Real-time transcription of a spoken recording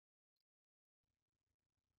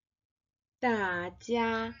大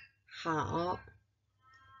家好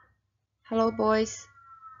Hello boys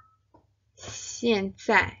现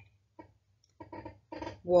在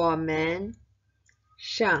我们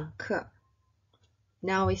上课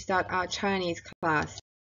Now we start our Chinese class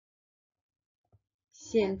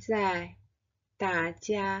现在大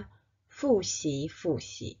家复习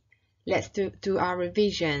Let's do our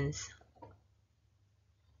revisions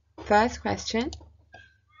First question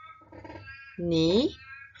你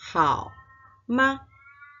好吗？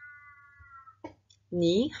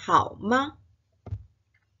你好吗？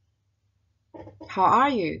 How are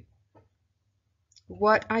you?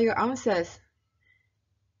 What are your answers?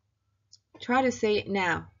 Try to say it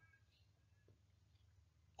now.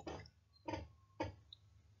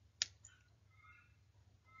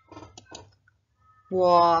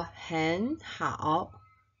 我很好。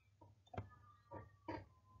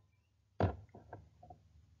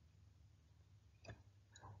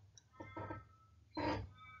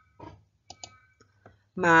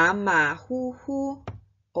马马虎虎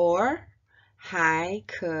or 还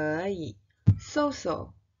可以 so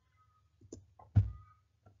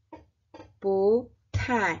不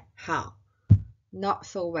太好 not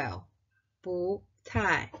so well 不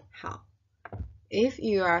太好 If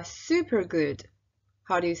you are super good,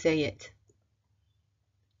 how do you say it?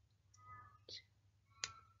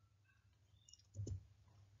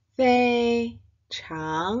 非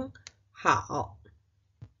常好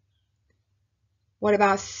What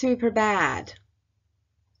about super bad?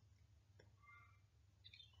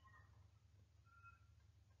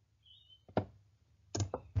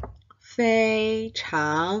 非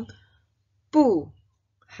常不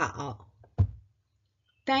好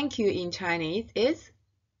Thank you in Chinese is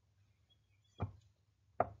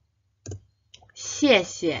谢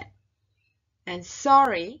谢 and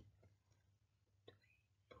sorry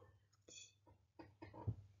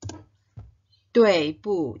对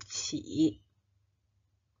不起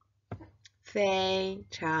非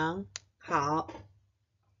常好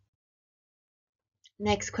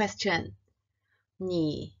Next question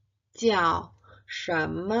你叫什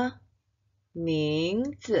么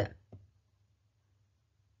名字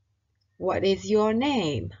What is your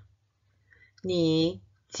name? 你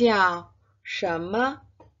叫什么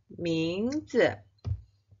名字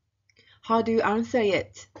How do you answer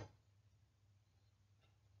it?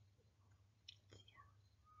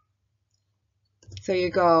 So you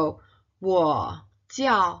go 我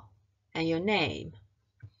叫 and your name.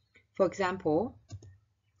 For example,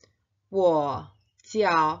 我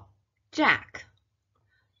叫 Jack.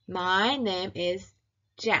 My name is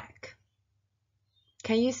Jack.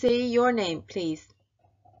 Can you say your name, please?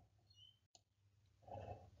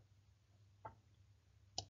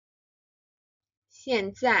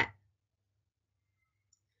 现在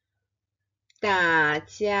大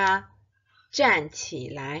家站起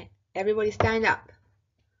来 Everybody stand up.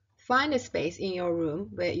 Find a space in your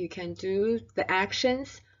room where you can do the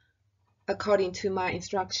actions according to my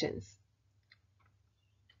instructions.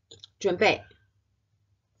 准备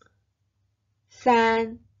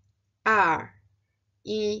3、2、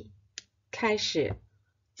1，开始，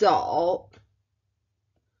走，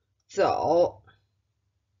走，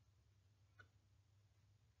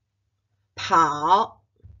跑，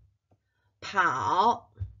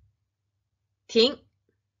跑，停，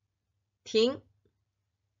停，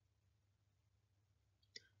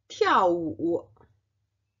跳舞，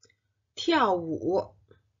跳舞，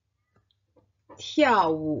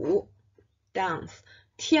跳舞 ，dance，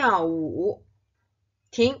 跳舞，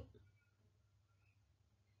停。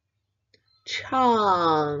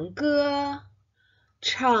唱歌，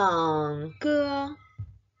唱歌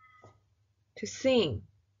 ，to sing，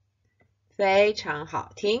 非常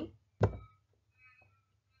好听。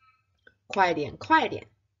快点，快点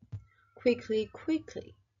 ，quickly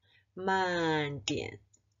quickly， 慢点，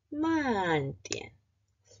慢点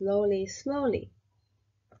 ，slowly slowly。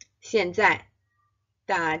现在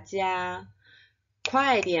大家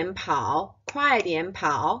快点跑，快点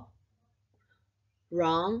跑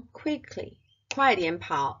 ，run quickly， 快点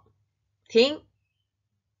跑，停，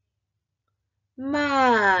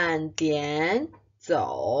慢点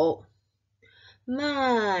走，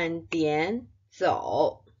慢点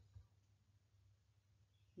走。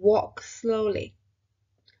Walk slowly.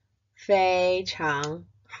 非常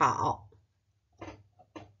好。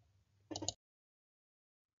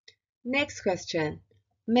Next question.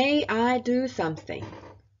 May I do something?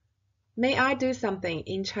 May I do something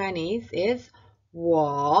in Chinese is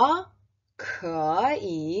我可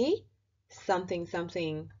以 something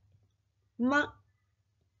something 吗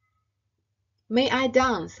May I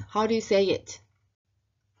dance? How do you say it?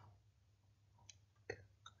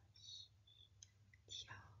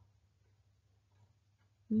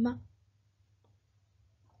 吗？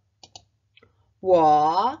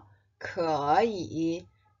我可以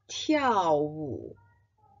跳舞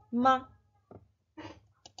吗？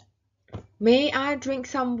 May I drink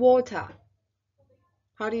some water?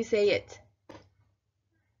 How do you say it?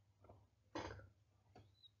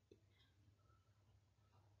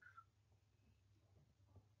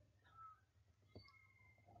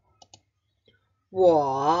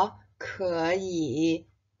 我可以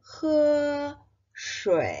喝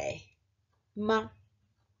水吗？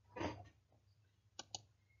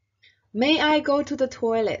 May I go to the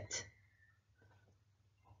toilet?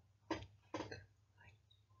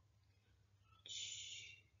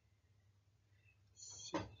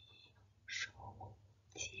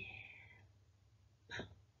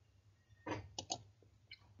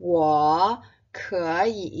 我可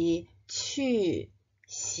以去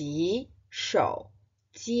洗手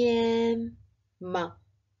间吗？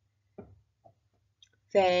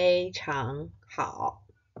非常好。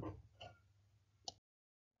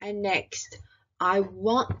And next, I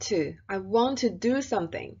want to do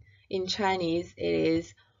something. In Chinese, it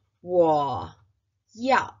is 我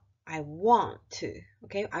要 I want to.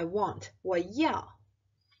 Okay, I want 我要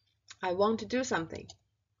I want to do something.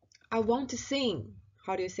 I want to sing.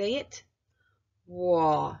 How do you say it?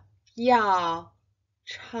 我要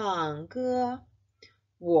唱歌。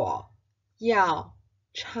我要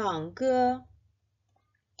唱歌。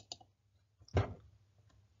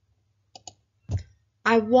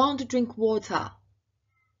I want to drink water.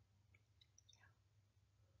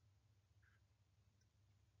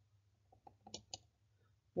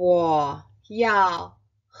 我要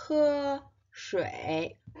喝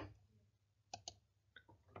水。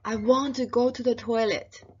I want to go to the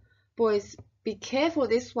toilet. Boys, be careful.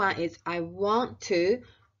 This one is I want to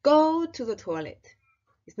go to the toilet.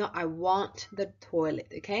 It's not I want the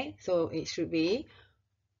toilet, okay? So it should be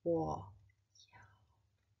我要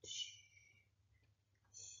去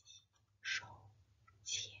洗手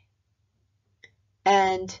间.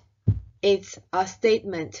 And it's a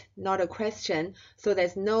statement, not a question, so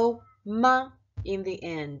there's no 吗 in the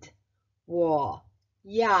end. 我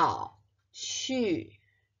要去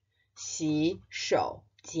洗手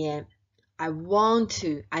间. I want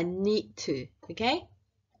to, I need to, okay?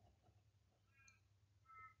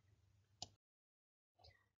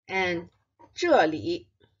 And 这里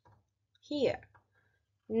here,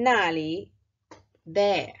 那里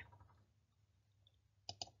there.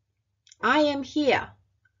 I am here.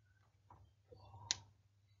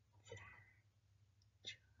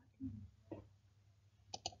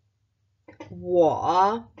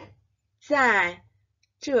 我在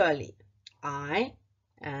这里 I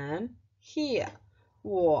am here.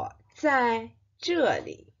 我在这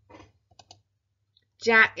里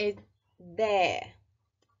Jack is there.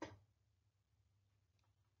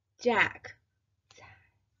 Jack 在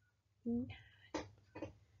哪里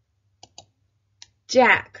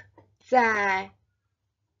Jack 在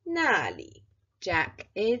那里 Jack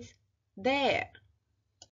is there.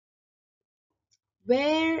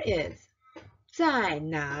 Where is 在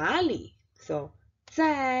哪里 So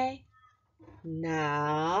在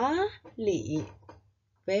哪里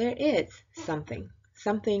Where is something?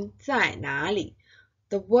 Something 在哪里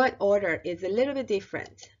The word order is a little bit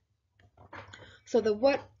different. So the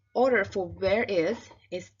word order for where is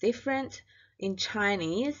different in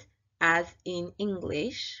Chinese as in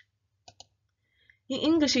English. In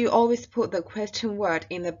English, you always put the question word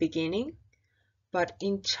in the beginning, but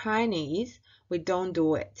in Chinese, we don't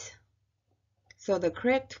do it. So the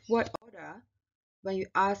correct word order when you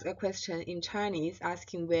ask a question in Chinese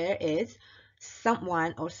asking where is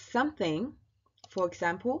someone or something, for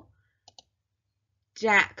example,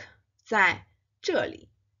 Jack 在这里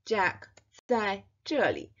Jack 在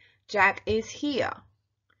这里 Jack is here.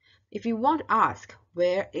 If you want to ask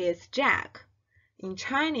where is Jack, in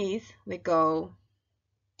Chinese we go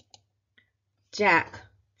Jack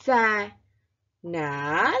在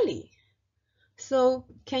哪里 So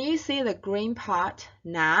can you see the green part?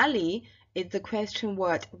 哪里 is the question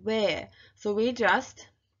word where. So we just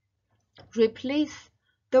replace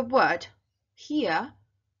the word here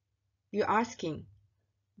you're asking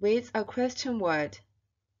with a question word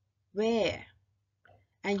where.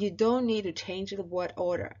 And you don't need to change the word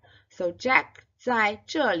order. So Jack 在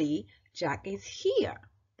这里 Jack is here.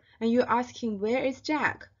 And you're asking where is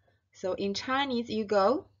Jack? So in Chinese you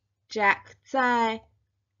go Jack 在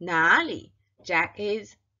哪里 Jack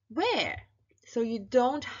is where. So you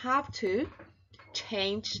don't have to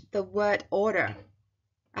change the word order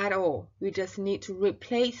at all. You just need to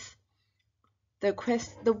replace the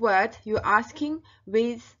word you're asking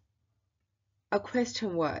with a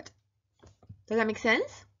question word. Does that make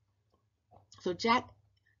sense? So Jack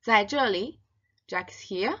在这里 Jack is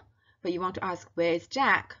here, but you want to ask where is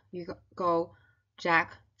Jack? You go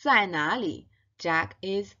Jack 在哪里? Jack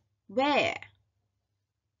is where?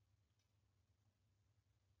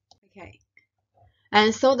 Okay.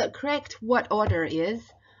 And so the correct word order is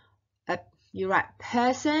you write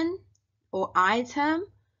person or item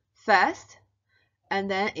first, and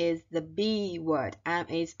then is the B word. M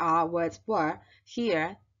is our words were.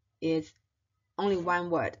 Here is only one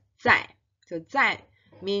word, 在. So 在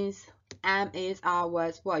means M is our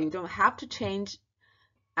words were. You don't have to change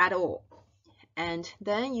at all. And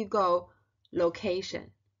then you go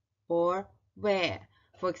location or where.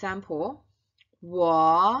 For example,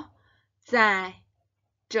 我在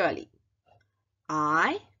这里.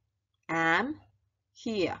 I am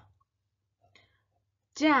here.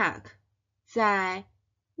 Jack 在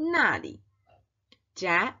那里.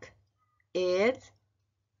 Jack is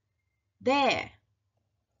there.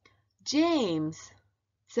 James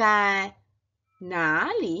在哪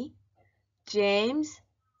里? James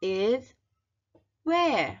is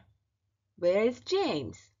where? Where is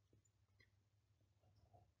James?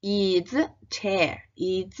 椅子 chair.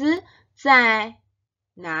 椅子在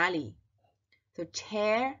哪里? So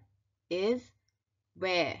chair is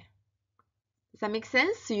where? Does that make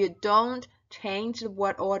sense? So you don't change the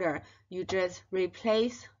word order. You just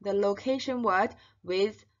replace the location word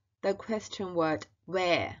with the question word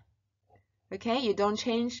where. Okay? You don't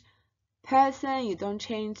change person, you don't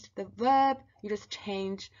change the verb, you just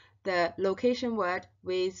change the location word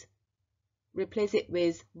with, replace it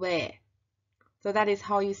with where. So that is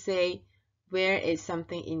how you say where is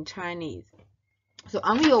something in Chinese. So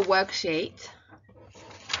on your worksheet,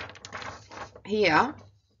 here,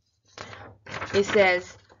 it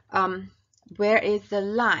says, where is the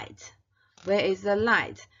light? Where is the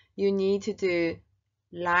light? You need to do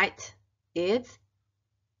light is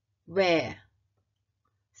where.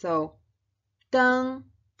 So, 灯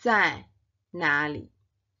在哪里?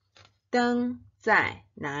 灯在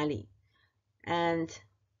哪里? And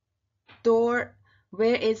door,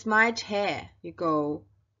 where is my chair? You go,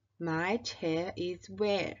 my chair is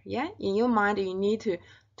where? Yeah, in your mind, you need to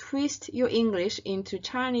twist your English into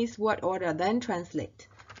Chinese word order, then translate.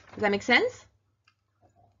 Does that make sense?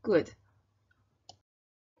 Good.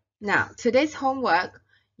 Now, today's homework,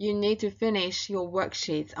 you need to finish your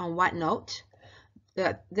worksheets on OneNote.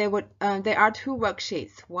 There are two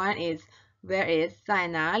worksheets. One is where is 在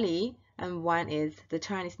哪里, and one is the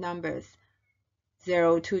Chinese numbers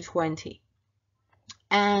 0 to 20.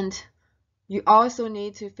 And you also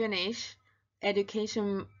need to finish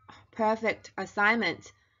education perfect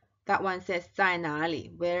assignment. That one says 在哪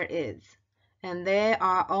里, where is. And there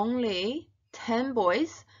are only 10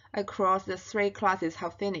 boys across the 3 classes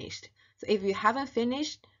have finished. So if you haven't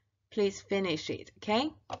finished, please finish it,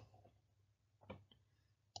 okay?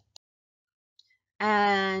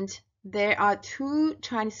 And there are 2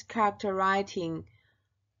 Chinese character writing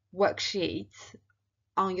worksheets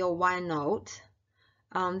on your OneNote.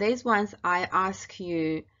 These ones I ask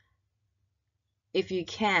you if you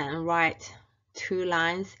can write 2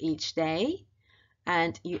 lines each day,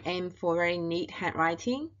 and you aim for very neat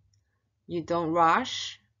handwriting. You don't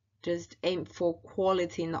rush, just aim for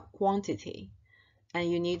quality, not quantity. And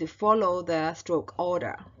you need to follow the stroke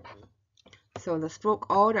order. So the stroke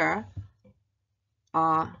order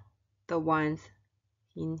are the ones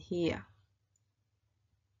in here.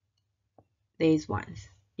 These ones.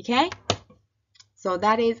 Okay? So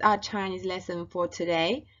that is our Chinese lesson for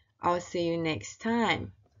today. I'll see you next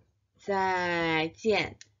time. 再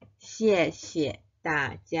见，谢谢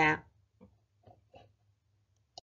大家。